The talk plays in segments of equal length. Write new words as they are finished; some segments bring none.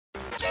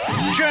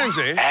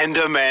Jonesy and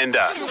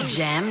Amanda.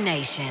 Jam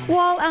Nation.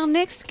 While our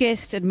next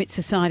guest admits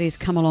society has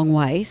come a long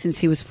way since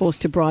he was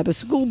forced to bribe a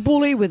school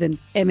bully with an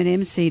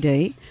Eminem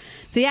CD,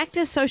 the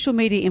actor, social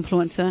media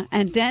influencer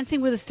and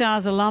Dancing with the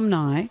Stars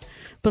alumni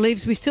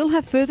believes we still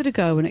have further to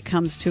go when it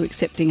comes to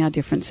accepting our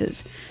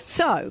differences.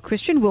 So,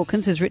 Christian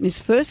Wilkins has written his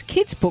first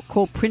kids' book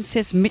called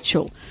Princess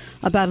Mitchell,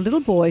 about a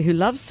little boy who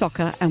loves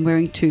soccer and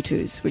wearing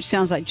tutus, which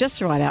sounds like just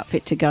the right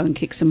outfit to go and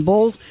kick some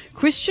balls.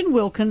 Christian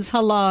Wilkins,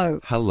 hello.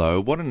 Hello.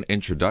 What an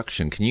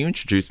introduction. Can you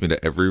introduce me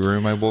to every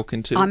room I walk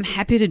into? I'm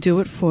happy to do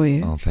it for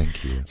you. Oh,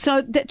 thank you.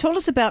 So, tell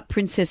us about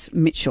Princess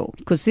Mitchell,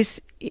 because this,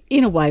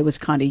 in a way, was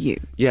kind of you.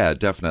 Yeah,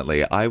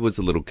 definitely. I was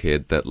a little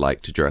kid that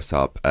liked to dress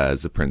up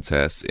as a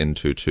princess in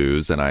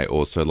tutus, and I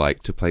also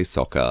liked to play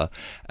soccer.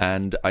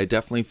 And I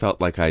definitely felt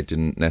like I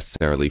didn't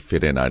necessarily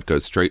fit in. I'd go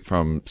straight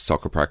from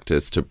soccer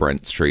practice to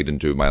Brent Street and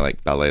do my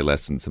ballet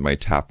lessons and my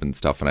tap and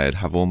stuff, and I'd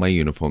have all my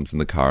uniforms in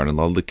the car, and a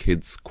lot of the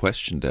kids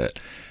questioned it.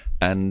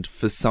 And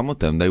for some of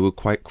them, they were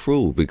quite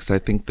cruel, because I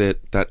think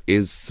that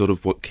is sort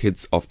of what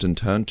kids often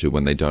turn to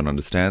when they don't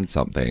understand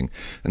something.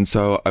 And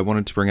so I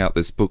wanted to bring out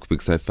this book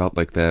because I felt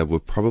like there were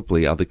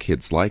probably other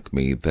kids like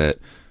me that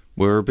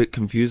were a bit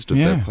confused of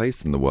their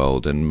place in the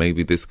world, and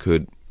maybe this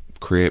could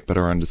create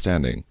better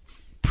understanding.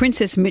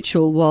 Princess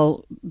Mitchell,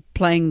 while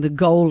playing the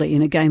goalie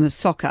in a game of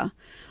soccer,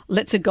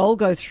 lets a goal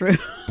go through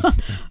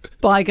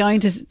by going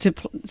to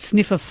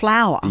sniff a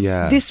flower.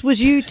 Yeah. This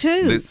was you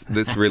too.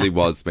 This really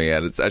was me,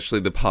 and it's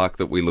actually the park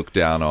that we look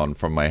down on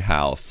from my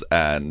house,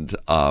 and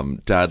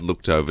Dad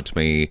looked over to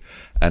me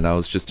and I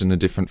was just in a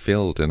different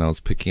field and I was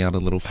picking out a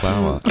little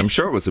flower. I'm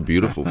sure it was a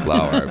beautiful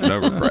flower. I have no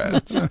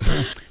regrets.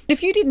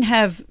 If you didn't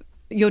have,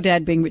 your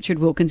dad being Richard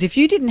Wilkins, if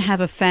you didn't have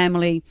a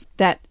family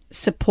that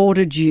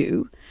supported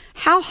you,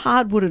 how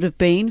hard would it have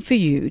been for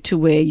you to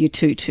wear your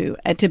tutu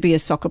and to be a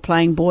soccer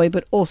playing boy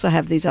but also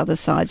have these other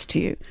sides to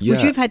you? Yeah.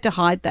 Would you have had to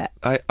hide that?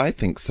 I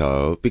think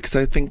so, because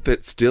I think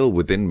that still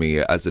within me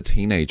as a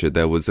teenager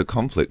there was a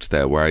conflict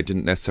there where I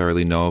didn't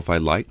necessarily know if I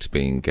liked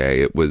being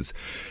gay. It was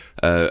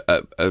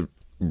a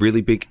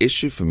really big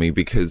issue for me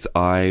because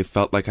I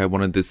felt like I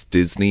wanted this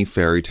Disney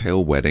fairy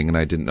tale wedding, and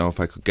I didn't know if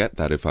I could get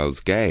that if I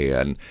was gay.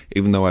 And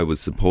even though I was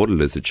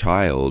supported as a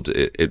child,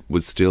 it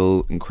was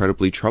still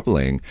incredibly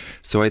troubling.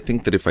 So I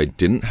think that if I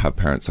didn't have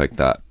parents like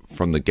that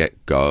from the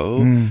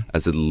get-go,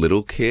 as a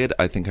little kid,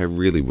 I think I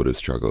really would have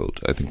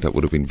struggled. I think that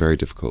would have been very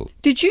difficult.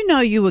 Did you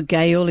know you were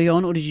gay early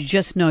on, or did you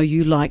just know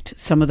you liked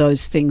some of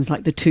those things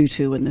like the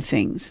tutu and the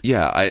things?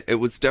 Yeah, it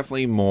was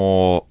definitely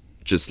more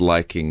just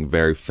liking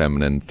very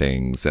feminine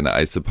things, and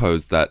I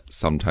suppose that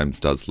sometimes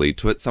does lead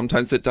to it.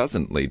 Sometimes it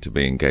doesn't lead to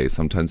being gay.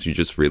 Sometimes you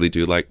just really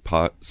do like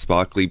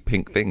sparkly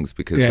pink things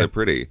because they're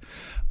pretty.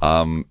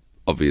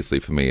 Obviously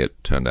for me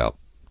it turned out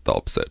the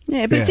opposite.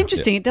 Yeah, but it's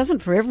interesting. It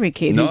doesn't for every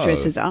kid who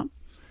dresses up.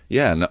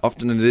 Yeah, and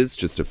often it is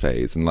just a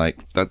phase, and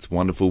that's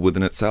wonderful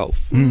within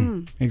itself.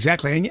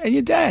 Exactly. And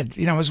your dad,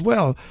 as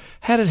well,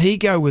 how did he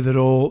go with it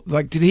all?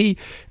 Did he,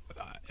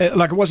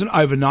 it wasn't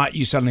overnight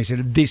you suddenly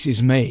said, this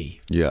is me.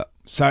 Yeah.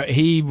 So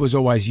he was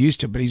always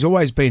used to it, but he's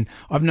always been,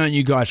 I've known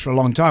you guys for a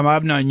long time.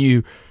 I've known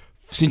you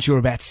since you were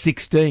about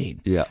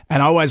 16. Yeah.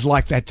 And I always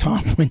like that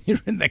time when you're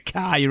in the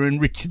car, you're in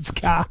Richard's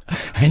car,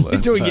 and you're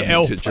doing your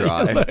elf, you're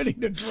learning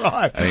to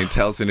drive. And he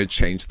tells me to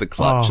change the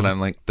clutch, and I'm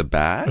like, the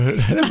bag?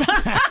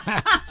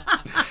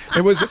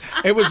 It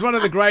was one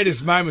of the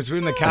greatest moments. We're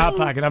in the car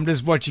park and I'm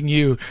just watching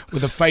you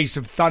with a face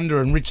of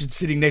thunder and Richard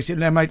sitting next to you.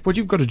 Now, mate, what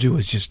you've got to do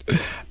is just...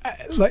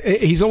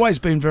 he's always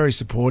been very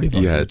supportive.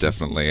 Yeah,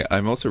 definitely.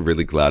 I'm also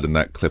really glad in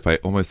that clip I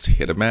almost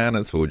hit a man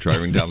as we were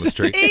driving down the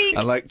street.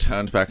 I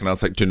turned back and I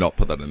was like, do not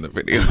put that in the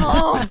video.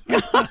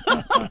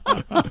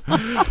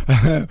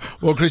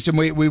 Well, Christian,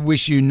 we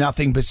wish you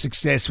nothing but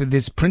success with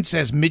this.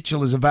 Princess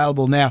Mitchell is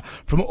available now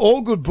from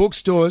all good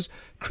bookstores.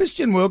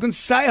 Christian Wilkins,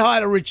 say hi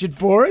to Richard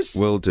for us.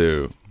 Will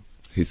do.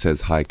 He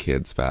says hi,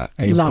 kids, back.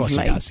 Of course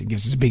he does. He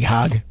gives us a big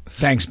hug.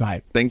 Thanks,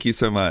 mate. Thank you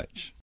so much.